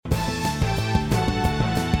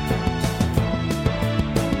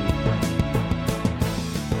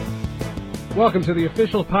Welcome to the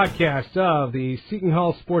official podcast of the Seton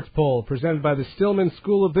Hall Sports Poll, presented by the Stillman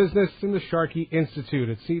School of Business and the Sharkey Institute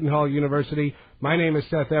at Seton Hall University. My name is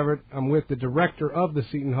Seth Everett. I'm with the director of the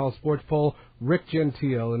Seton Hall Sports Poll, Rick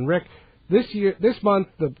Gentile. And Rick, this month,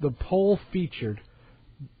 the poll featured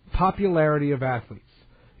popularity of athletes.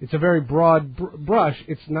 It's a very broad brush.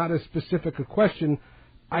 It's not as specific a question.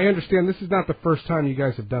 I understand this is not the first time you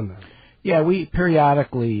guys have done that. Yeah, we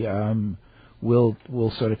periodically we'll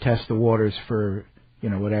sort of test the waters for,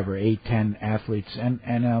 8, 10 athletes,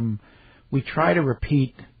 and we try to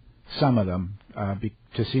repeat some of them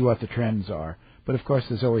to see what the trends are. But of course,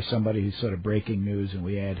 there's always somebody who's sort of breaking news, and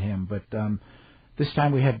we add him. But this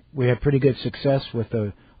time we had pretty good success with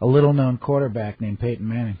a little-known quarterback named Peyton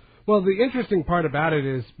Manning. Well, the interesting part about it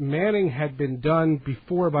is Manning had been done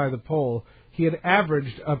before by the poll. He had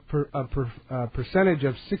averaged a percentage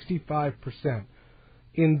of 65%.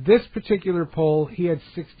 In this particular poll, he had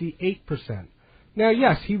 68%. Now,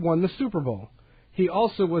 yes, he won the Super Bowl. He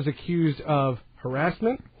also was accused of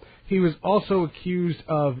harassment. He was also accused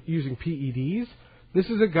of using PEDs. This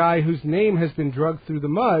is a guy whose name has been dragged through the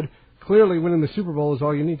mud. Clearly, winning the Super Bowl is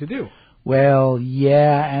all you need to do. Well,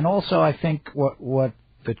 yeah, and also I think what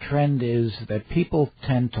the trend is that people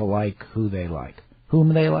tend to like whom they like.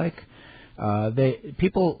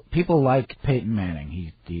 People like Peyton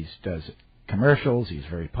Manning. He does commercials. He's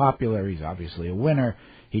very popular. He's obviously a winner.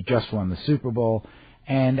 He just won the Super Bowl.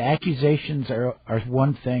 And accusations are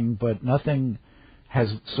one thing, but nothing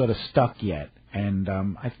has sort of stuck yet. And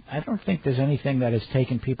I don't think there's anything that has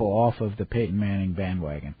taken people off of the Peyton Manning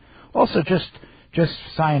bandwagon. Also, just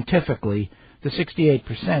scientifically, the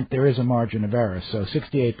 68%, there is a margin of error. So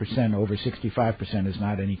 68% over 65% is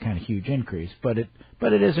not any kind of huge increase, but it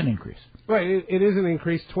is an increase. Right, it is an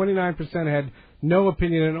increase. 29% had no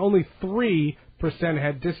opinion, and only 3%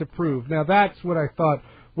 had disapproved. Now, that's what I thought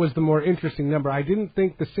was the more interesting number. I didn't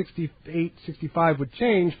think the 68, 65 would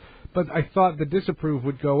change, but I thought the disapprove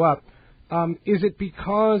would go up. Is it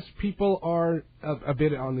because people are a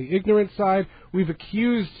bit on the ignorant side? We've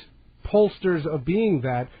accused pollsters of being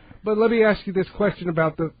that, but let me ask you this question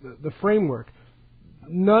about the framework.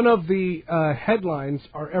 None of the headlines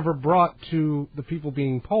are ever brought to the people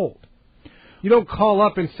being polled. You don't call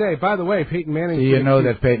up and say, by the way, Peyton Manning... So you know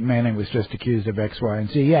that Peyton Manning was just accused of X, Y, and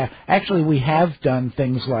Z. Yeah, actually we have done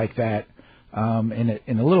things like that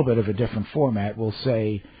in a little bit of a different format. We'll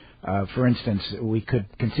say, for instance, we could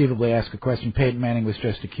conceivably ask a question, Peyton Manning was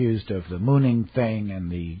just accused of the mooning thing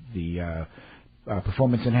and the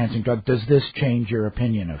performance-enhancing drug. Does this change your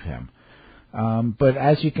opinion of him? But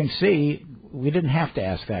as you can see, we didn't have to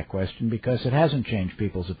ask that question because it hasn't changed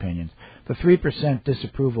people's opinions. The 3%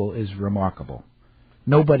 disapproval is remarkable.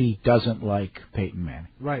 Nobody doesn't like Peyton Manning.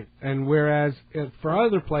 Right, and whereas for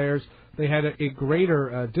other players, they had a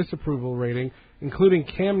greater disapproval rating, including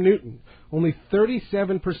Cam Newton. Only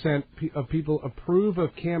 37% of people approve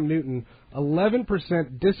of Cam Newton,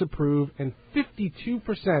 11% disapprove, and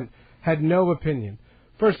 52% had no opinion.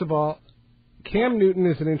 First of all, Cam Newton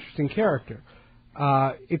is an interesting character.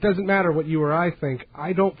 It doesn't matter what you or I think.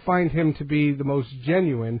 I don't find him to be the most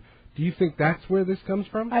genuine. Do you think that's where this comes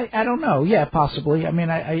from? I don't know. Yeah, possibly. I mean,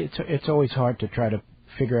 it's always hard to try to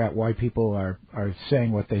figure out why people are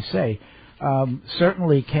saying what they say.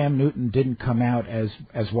 Certainly, Cam Newton didn't come out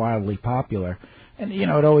as wildly popular, and it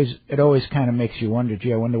always kind of makes you wonder.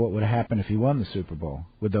 Gee, I wonder what would happen if he won the Super Bowl.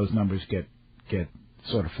 Would those numbers get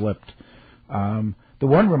sort of flipped? The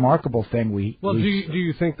one remarkable thing do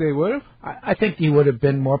you think they would have? I think he would have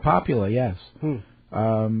been more popular. Yes.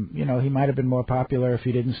 He might have been more popular if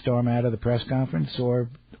he didn't storm out of the press conference, or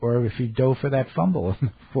if he dove for that fumble in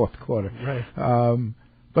the fourth quarter. Right.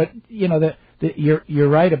 But you're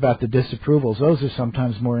right about the disapprovals. Those are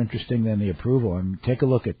sometimes more interesting than the approval. I mean, take a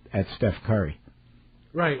look at Steph Curry.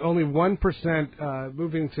 Right. Only 1%.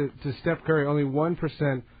 Moving to Steph Curry, only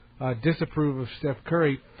 1%. Disapprove of Steph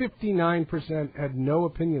Curry. 59% had no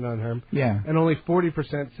opinion on him. Yeah. And only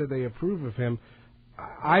 40% said they approve of him.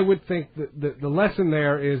 I would think that the lesson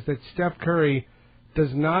there is that Steph Curry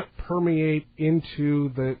does not permeate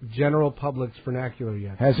into the general public's vernacular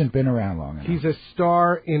yet. Hasn't been around long enough. He's a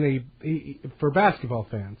star for basketball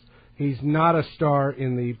fans. He's not a star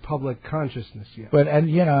in the public consciousness yet. But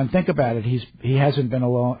and think about it. He hasn't been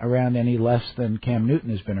around any less than Cam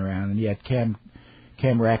Newton has been around, and yet Cam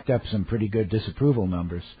racked up some pretty good disapproval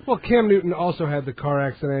numbers. Well, Cam Newton also had the car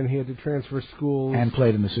accident. He had to transfer schools. And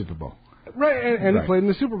played in the Super Bowl. Right, and right. He played in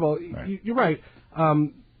the Super Bowl. Right. You're right.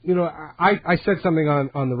 I said something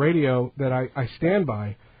on the radio that I stand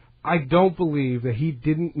by. I don't believe that he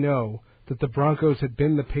didn't know that the Broncos had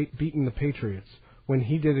beaten the Patriots when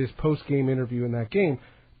he did his post-game interview in that game.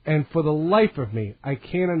 And for the life of me, I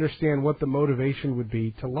can't understand what the motivation would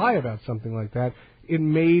be to lie about something like that. It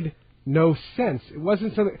made no sense. It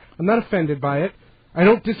wasn't something. I'm not offended by it. I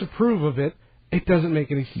don't disapprove of it. It doesn't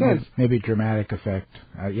make any sense. Maybe dramatic effect.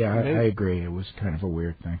 I agree. It was kind of a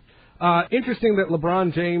weird thing. Interesting that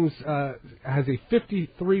LeBron James has a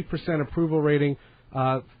 53% approval rating,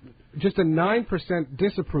 just a 9%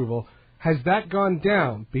 disapproval. Has that gone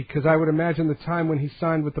down? Because I would imagine the time when he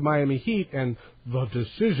signed with the Miami Heat and the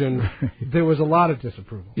decision, there was a lot of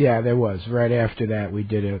disapproval. Yeah, there was. Right after that, we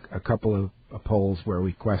did a couple of polls where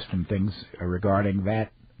we questioned things regarding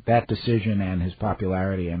that decision and his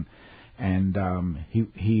popularity, and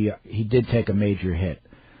he did take a major hit.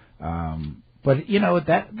 But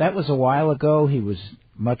that was a while ago. He was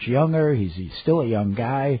much younger. He's still a young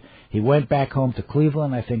guy. He went back home to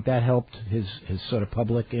Cleveland. I think that helped his sort of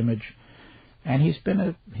public image. And he's been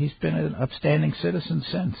an upstanding citizen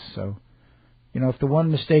since. So, if the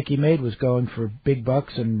one mistake he made was going for big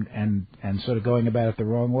bucks and sort of going about it the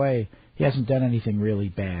wrong way, he hasn't done anything really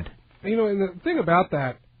bad. And the thing about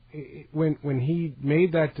that, when he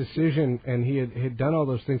made that decision and he had done all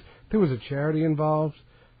those things, there was a charity involved.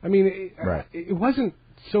 I mean, it wasn't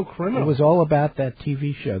so criminal. It was all about that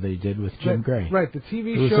TV show that he did with Jim Gray. Right, the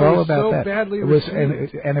TV show was so badly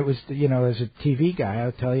received. And it was, as a TV guy,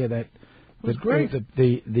 I'll tell you that it was great.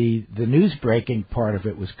 The news breaking part of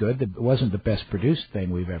it was good. It wasn't the best produced thing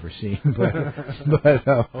we've ever seen,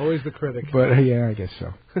 but always the critic. But yeah, I guess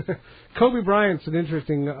so. Kobe Bryant's an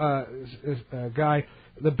interesting guy.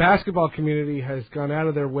 The basketball community has gone out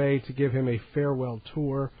of their way to give him a farewell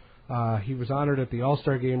tour. He was honored at the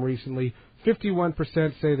All-Star game recently. 51%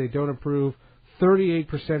 say they don't approve. 38%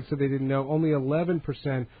 said they didn't know. Only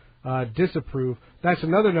 11% disapprove. That's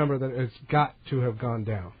another number that has got to have gone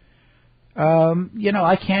down.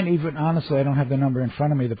 I can't even, honestly, I don't have the number in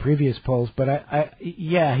front of me, the previous polls, but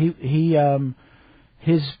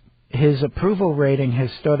his approval rating has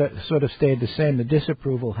sort of stayed the same. The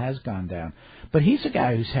disapproval has gone down. But he's a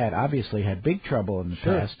guy who's obviously had big trouble in the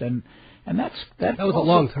past, and that was also, a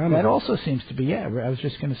long time ago. That also seems to be, I was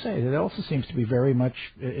just going to say, that also seems to be very much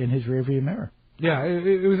in his rearview mirror. Yeah,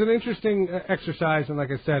 it was an interesting exercise, and like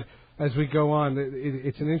I said, as we go on,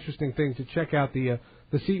 it's an interesting thing to check out the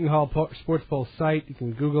Seton Hall Sports Poll site. You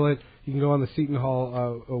can Google it. You can go on the Seton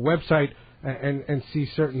Hall website and see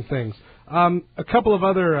certain things. A couple of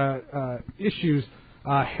other issues.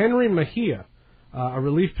 Jennry Mejia, a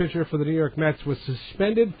relief pitcher for the New York Mets, was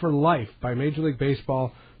suspended for life by Major League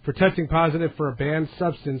Baseball for testing positive for a banned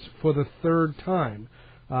substance for the third time.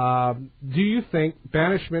 Do you think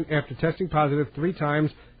banishment after testing positive 3 times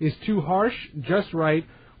is too harsh, just right,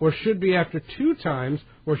 or should be after 2 times,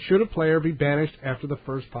 or should a player be banished after the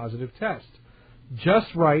first positive test? Just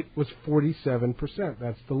right was 47%.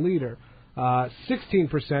 That's the leader.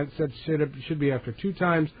 16% said should be after 2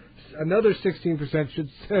 times. Another 16%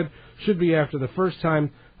 said should be after the first time.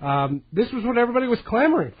 This was what everybody was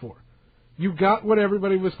clamoring for. You got what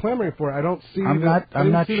everybody was clamoring for. I don't see. I'm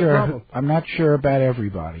not sure. I'm not sure about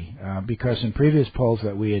everybody because in previous polls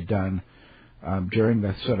that we had done during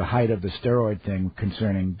the sort of height of the steroid thing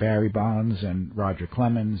concerning Barry Bonds and Roger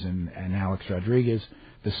Clemens and Alex Rodriguez,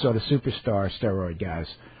 the sort of superstar steroid guys,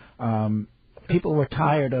 people were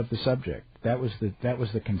tired of the subject. That was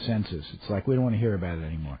the consensus. It's like we don't want to hear about it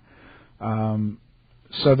anymore.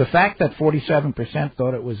 So the fact that 47%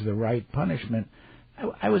 thought it was the right punishment,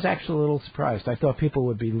 I was actually a little surprised. I thought people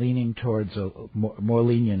would be leaning towards more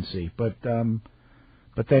leniency, but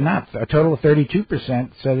they're not. A total of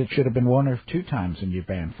 32% said it should have been 1 or 2 times and you're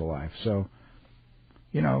banned for life. So,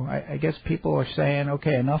 I guess people are saying,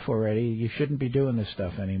 okay, enough already. You shouldn't be doing this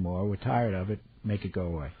stuff anymore. We're tired of it. Make it go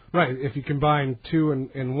away. Right. If you combine 2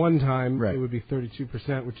 and 1 time, right, it would be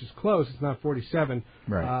 32%, which is close. It's not 47.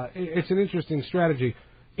 Right. It's an interesting strategy.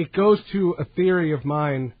 It goes to a theory of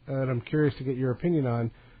mine that I'm curious to get your opinion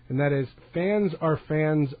on, and that is fans are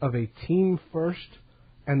fans of a team first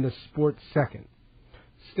and the sport second.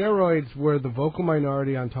 Steroids were the vocal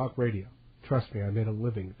minority on talk radio. Trust me, I made a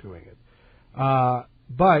living doing it.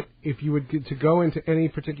 But if you would get to go into any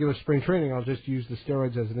particular spring training, I'll just use the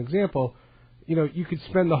steroids as an example, you could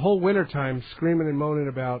spend the whole winter time screaming and moaning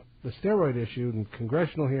about the steroid issue and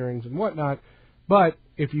congressional hearings and whatnot, but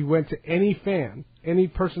if you went to any fan, any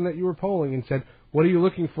person that you were polling and said, what are you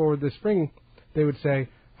looking forward this spring, they would say,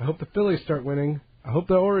 I hope the Phillies start winning. I hope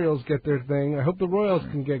the Orioles get their thing. I hope the Royals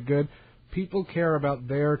can get good. People care about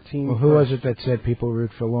their team. Well, who was it that said people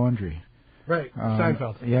root for laundry? Right,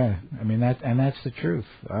 Seinfeld. Yeah, I mean that's the truth.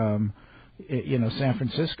 San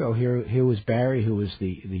Francisco. Here was Barry, who was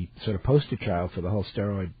the sort of poster child for the whole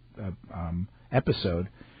steroid episode,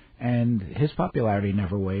 and his popularity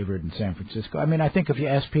never wavered in San Francisco. I mean, I think if you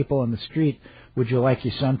ask people in the street, would you like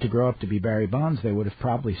your son to grow up to be Barry Bonds, they would have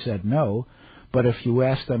probably said no. But if you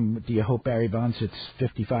ask them, do you hope Barry Bonds hits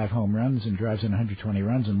 55 home runs and drives in 120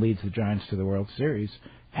 runs and leads the Giants to the World Series?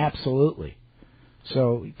 Absolutely.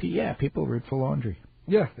 So, yeah, people root for Laundrie.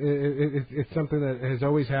 Yeah, it's something that has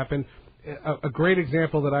always happened. A great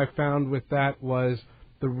example that I found with that was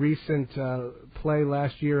the recent play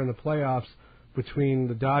last year in the playoffs between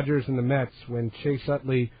the Dodgers and the Mets when Chase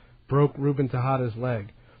Utley broke Ruben Tejada's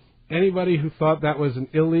leg. Anybody who thought that was an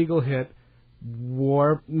illegal hit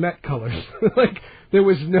wore Met colors. Like there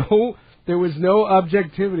was no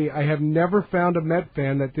objectivity. I have never found a Met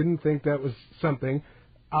fan that didn't think that was something.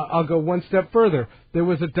 I'll go one step further. There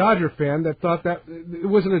was a Dodger fan that thought that it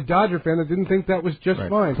wasn't a Dodger fan that didn't think that was just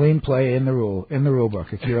fine. Clean play in the rule book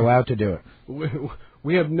if you're allowed to do it.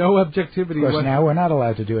 We have no objectivity. Of course, now we're not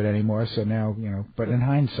allowed to do it anymore. So now, but in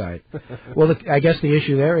hindsight, well, I guess the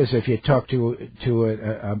issue there is if you talk to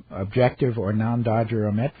an objective or non-Dodger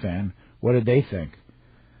or Met fan, what did they think?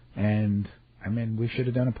 And I mean, we should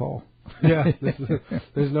have done a poll. Yeah,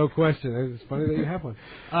 there's no question. It's funny that you have one.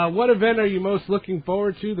 What event are you most looking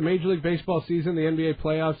forward to? The Major League Baseball season, the NBA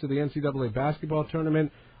playoffs, or the NCAA basketball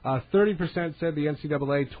tournament? 30% said the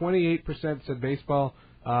NCAA, 28% said baseball,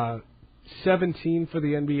 17 for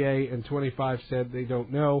the NBA, and 25 said they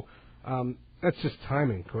don't know. That's just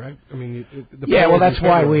timing, correct? I mean, well, that's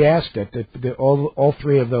why we asked it. All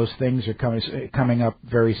three of those things are coming up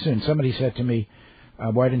very soon. Somebody said to me,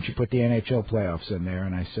 why didn't you put the NHL playoffs in there?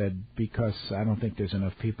 And I said, because I don't think there's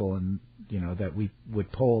enough people that we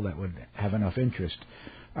would poll that would have enough interest.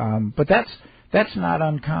 But that's not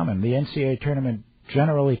uncommon. The NCAA tournament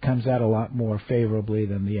generally comes out a lot more favorably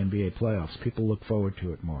than the NBA playoffs. People look forward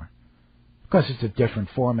to it more because it's a different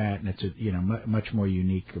format and it's a much more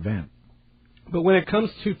unique event. But when it comes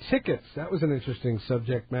to tickets, that was an interesting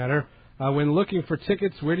subject matter. When looking for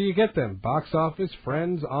tickets, where do you get them? Box office,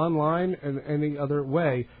 friends, online, and any other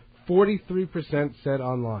way. 43% said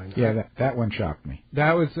online. Yeah, that one shocked me.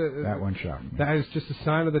 That one shocked me. That is just a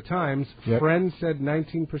sign of the times. Yep. Friends said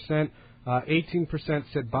 19%, 18%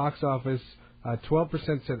 said box office,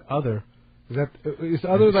 12% said other. Is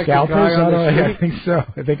other like scalpers? The guy on the street? I think so.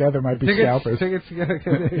 I think other might be scalpers. Tickets.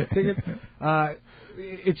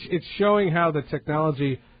 It's showing how the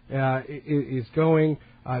technology is going.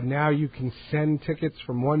 Now you can send tickets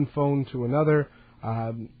from one phone to another.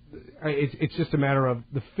 It's just a matter of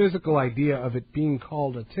the physical idea of it being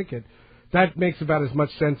called a ticket. That makes about as much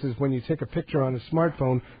sense as when you take a picture on a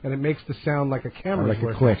smartphone and it makes the sound like a camera. Like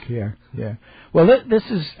a click, yeah. Well, this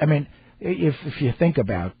is, I mean, if you think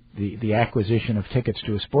about the acquisition of tickets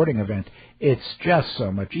to a sporting event, it's just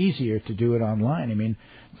so much easier to do it online. I mean,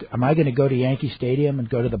 am I going to go to Yankee Stadium and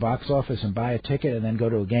go to the box office and buy a ticket and then go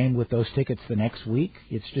to a game with those tickets the next week?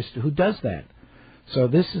 It's just, who does that? So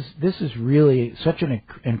this is really such an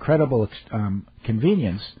incredible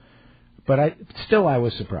convenience, but I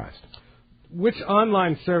was surprised. Which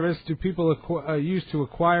online service do people use to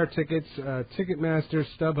acquire tickets? Ticketmaster,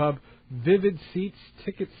 StubHub, Vivid Seats,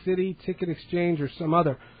 Ticket City, Ticket Exchange, or some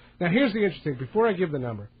other. Now, here's the interesting. Before I give the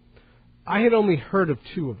number, I had only heard of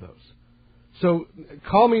two of those. So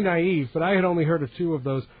call me naive, but I had only heard of two of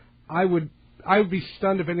those. I would be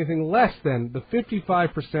stunned if anything less than the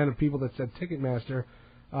 55% of people that said Ticketmaster.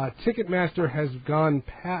 Ticketmaster has gone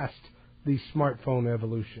past the smartphone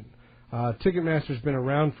evolution. Ticketmaster's been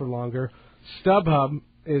around for longer. StubHub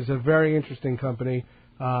is a very interesting company.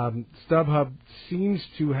 StubHub seems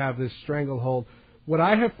to have this stranglehold. What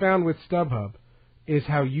I have found with StubHub is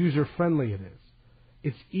how user-friendly it is.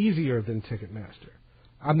 It's easier than Ticketmaster.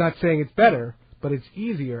 I'm not saying it's better, but it's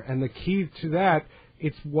easier. And the key to that,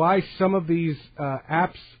 it's why some of these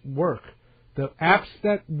apps work. The apps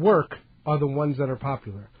that work are the ones that are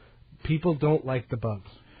popular. People don't like the bugs.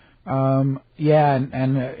 And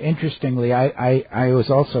interestingly, I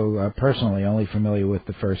was also personally only familiar with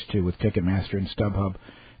the first two, with Ticketmaster and StubHub,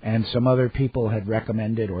 and some other people had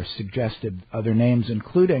recommended or suggested other names,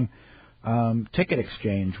 including Ticket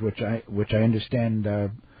Exchange, which I understand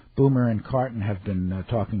Boomer and Carton have been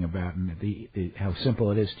talking about, and how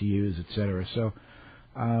simple it is to use, etc. So,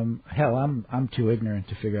 hell, I'm too ignorant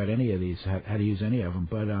to figure out any of these, how to use any of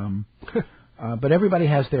them, but everybody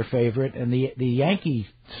has their favorite, and the Yankee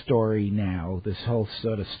story now, this whole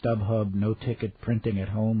sort of StubHub, no ticket printing at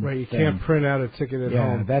home. Right, you can't print out a ticket at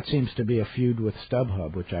home. Yeah, that seems to be a feud with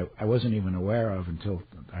StubHub, which I wasn't even aware of until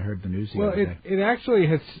I heard the news the other day. Well, it actually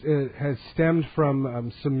has stemmed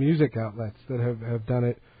from some music outlets that have done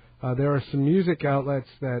it. There are some music outlets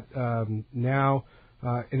that now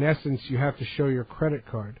in essence, you have to show your credit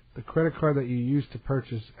card, the credit card that you use to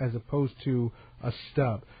purchase, as opposed to a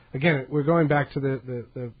stub. Again, we're going back to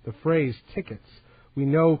the phrase tickets. We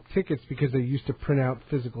know tickets because they used to print out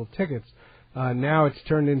physical tickets. Now it's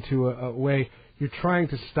turned into a way you're trying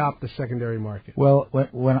to stop the secondary market. Well,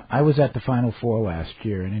 when I was at the Final Four last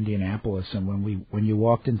year in Indianapolis, and when you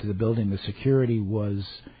walked into the building, the security was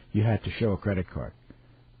you had to show a credit card.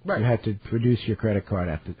 Right. You had to produce your credit card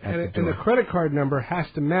at the door. And the credit card number has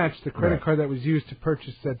to match the credit card that was used to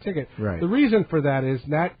purchase that ticket. Right. The reason for that is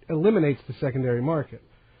that eliminates the secondary market.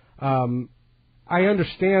 I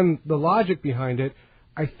understand the logic behind it.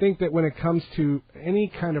 I think that when it comes to any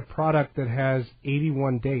kind of product that has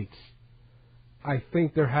 81 dates, I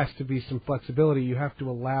think there has to be some flexibility. You have to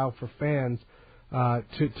allow for fans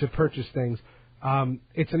to purchase things.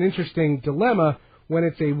 It's an interesting dilemma when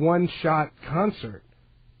it's a one-shot concert.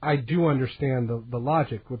 I do understand the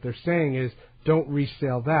logic. What they're saying is don't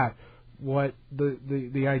resell that. What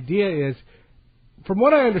the idea is, from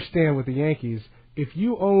what I understand with the Yankees, if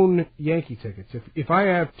you own Yankee tickets, if I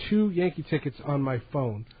have 2 Yankee tickets on my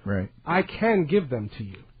phone, right, I can give them to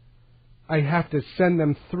you. I have to send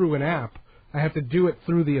them through an app. I have to do it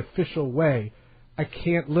through the official way. I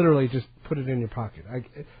can't literally just put it in your pocket.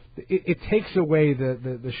 It takes away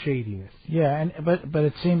the shadiness. Yeah, but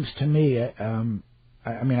it seems to me,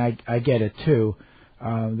 I get it too,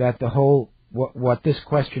 that the whole what this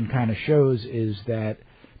question kind of shows is that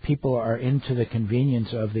people are into the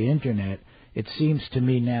convenience of the Internet. It seems to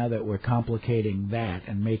me now that we're complicating that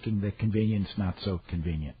and making the convenience not so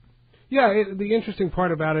convenient. Yeah, the interesting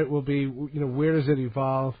part about it will be, where does it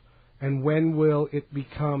evolve, and when will it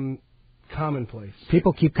become commonplace?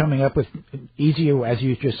 People keep coming up with easier, as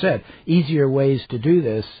you just said, easier ways to do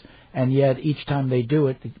this, and yet each time they do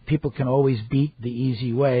it, people can always beat the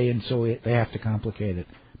easy way, and so they have to complicate it.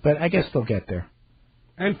 But I guess they'll get there.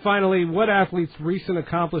 And finally, what athlete's recent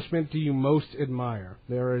accomplishment do you most admire?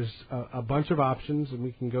 There is a bunch of options, and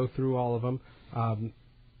we can go through all of them.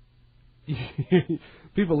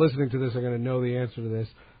 People listening to this are going to know the answer to this.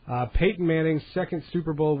 Peyton Manning's second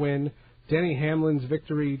Super Bowl win, Denny Hamlin's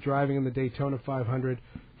victory driving in the Daytona 500,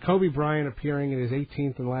 Kobe Bryant appearing in his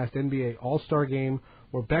 18th and last NBA All-Star game,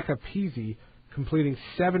 or Becca Peasy completing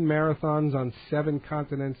 7 marathons on 7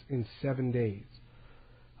 continents in 7 days.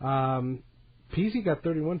 Peasy got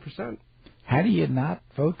 31%. How do you not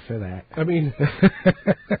vote for that? I mean,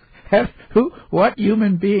 what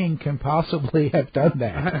human being can possibly have done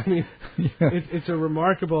that? I mean, it's a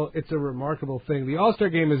remarkable thing. The All-Star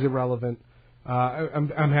game is irrelevant.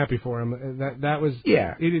 I'm happy for him. That was He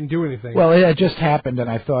didn't do anything. Well, it just happened, and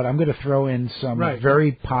I thought I'm going to throw in some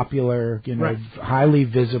very popular, highly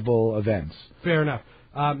visible events. Fair enough.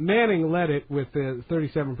 Manning led it with the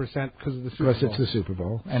 37% because of the Super Bowl. Because it's the Super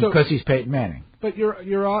Bowl, and because he's Peyton Manning. But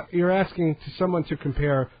you're asking to someone to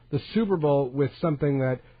compare the Super Bowl with something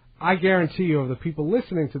that I guarantee you, of the people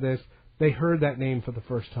listening to this, they heard that name for the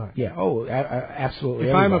first time. Yeah. Oh, absolutely.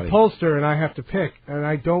 If I'm a pollster and I have to pick, and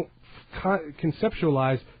I don't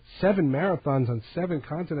conceptualize 7 marathons on 7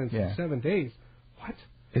 continents in 7 days, what?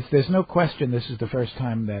 There's no question this is the first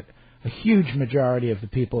time that a huge majority of the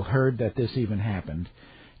people heard that this even happened,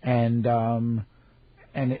 and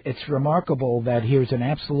it's remarkable that here's an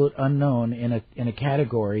absolute unknown in a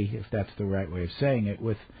category, if that's the right way of saying it,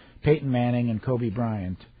 with Peyton Manning and Kobe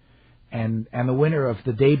Bryant, and the winner of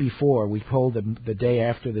the day before. We polled the day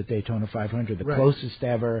after the Daytona 500, the closest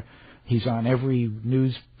ever. He's on every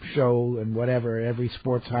news show and whatever, every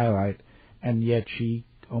sports highlight, and yet she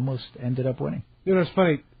almost ended up winning. It's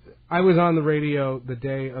funny. I was on the radio the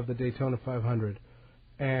day of the Daytona 500,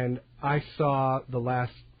 and I saw the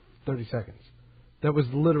last 30 seconds. That was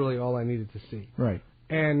literally all I needed to see. Right.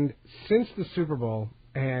 And since the Super Bowl,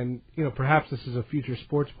 and perhaps this is a future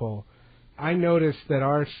sports poll, I noticed that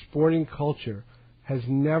our sporting culture has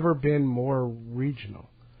never been more regional.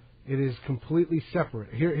 It is completely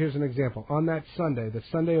separate. Here's an example. On that Sunday, the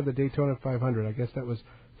Sunday of the Daytona 500, I guess that was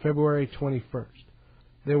February 21st,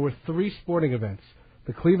 there were 3 sporting events.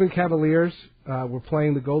 The Cleveland Cavaliers were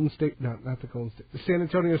playing the San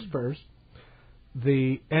Antonio Spurs.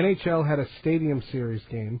 The NHL had a Stadium Series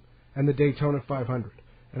game, and the Daytona 500.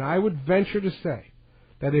 And I would venture to say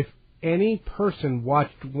that if any person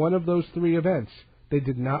watched one of those 3 events, they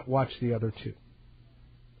did not watch the other 2.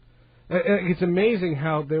 It's amazing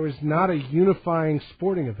how there is not a unifying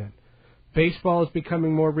sporting event. Baseball is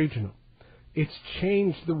becoming more regional. It's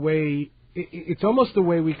changed the way, it's almost the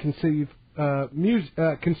way we consume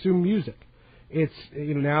music. It's,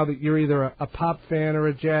 now that you're either a pop fan or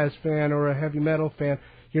a jazz fan or a heavy metal fan,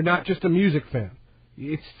 you're not just a music fan.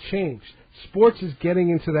 It's changed. Sports is getting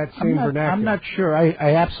into that same vernacular. I'm not sure.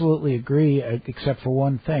 I absolutely agree, except for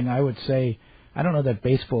one thing. I would say, I don't know that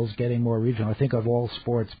baseball is getting more regional. I think of all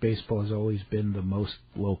sports, baseball has always been the most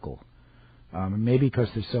local. Maybe because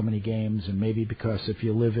there's so many games, and maybe because if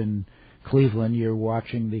you live in Cleveland, you're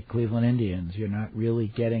watching the Cleveland Indians. You're not really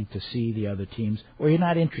getting to see the other teams, or you're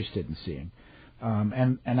not interested in seeing.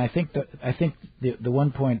 And I think the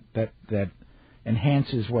one point that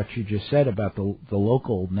enhances what you just said about the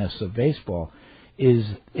localness of baseball is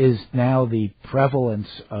now the prevalence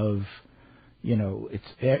of,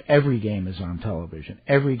 it's every game is on television,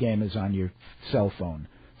 every game is on your cell phone,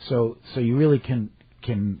 so you really can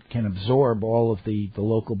absorb all of the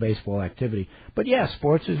local baseball activity. But yeah,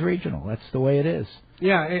 sports is regional. That's the way it is.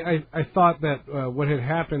 Yeah, I thought that what had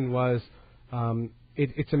happened was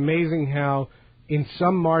it's amazing how in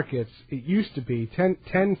some markets it used to be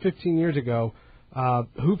 10, 15 years ago,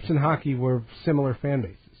 hoops and hockey were similar fan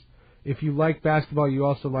bases. If you like basketball, you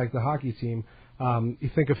also like the hockey team. You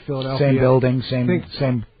think of Philadelphia. Same building,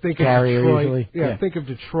 same carrier of Detroit, usually. Yeah, think of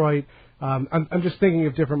Detroit. I'm just thinking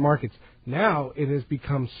of different markets. Now it has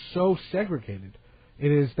become so segregated.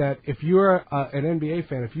 It is that if you're an NBA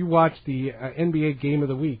fan, if you watch the NBA Game of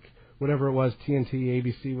the Week, whatever it was, TNT,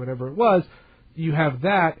 ABC, whatever it was, you have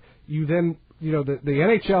that. You then, the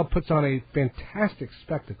NHL puts on a fantastic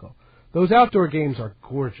spectacle. Those outdoor games are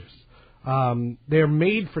gorgeous. They're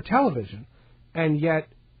made for television, and yet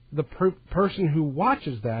the person who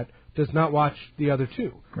watches that does not watch the other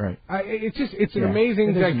two. Right. It's an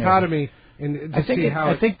amazing dichotomy. And I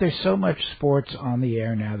think there's so much sports on the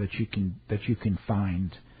air now that you can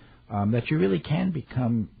find that you really can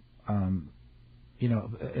become,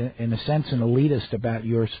 in a sense, an elitist about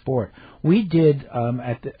your sport. We did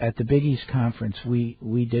at the Big East Conference.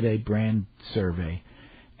 We did a brand survey.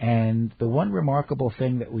 And the one remarkable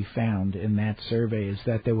thing that we found in that survey is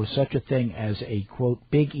that there was such a thing as a, quote,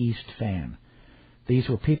 Big East fan. These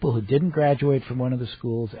were people who didn't graduate from one of the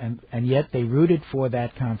schools, and yet they rooted for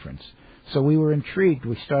that conference. So we were intrigued.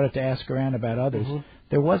 We started to ask around about others. Mm-hmm.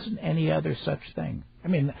 There wasn't any other such thing. I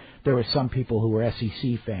mean, there were some people who were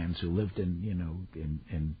SEC fans who lived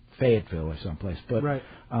in Fayetteville or someplace. But, right.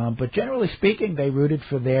 But generally speaking, they rooted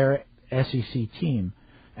for their SEC team.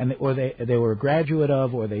 Or they were a graduate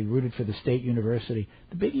of, or they rooted for the state university.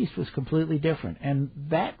 The Big East was completely different, and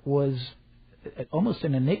that was almost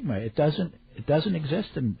an enigma. It doesn't exist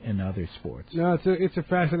in other sports. No, it's a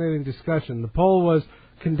fascinating discussion. The poll was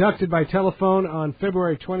conducted by telephone on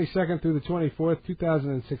February 22nd through the 24th,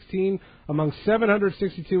 2016, among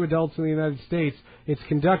 762 adults in the United States. It's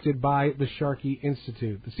conducted by the Sharkey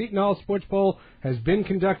Institute. The Seton Hall Sports Poll has been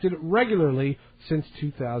conducted regularly since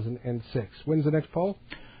 2006. When's the next poll?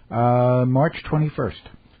 March 21st.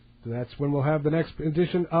 That's when we'll have the next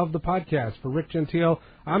edition of the podcast. For Rick Gentile,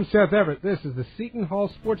 I'm Seth Everett. This is the Seton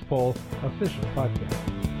Hall Sports Poll official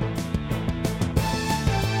podcast.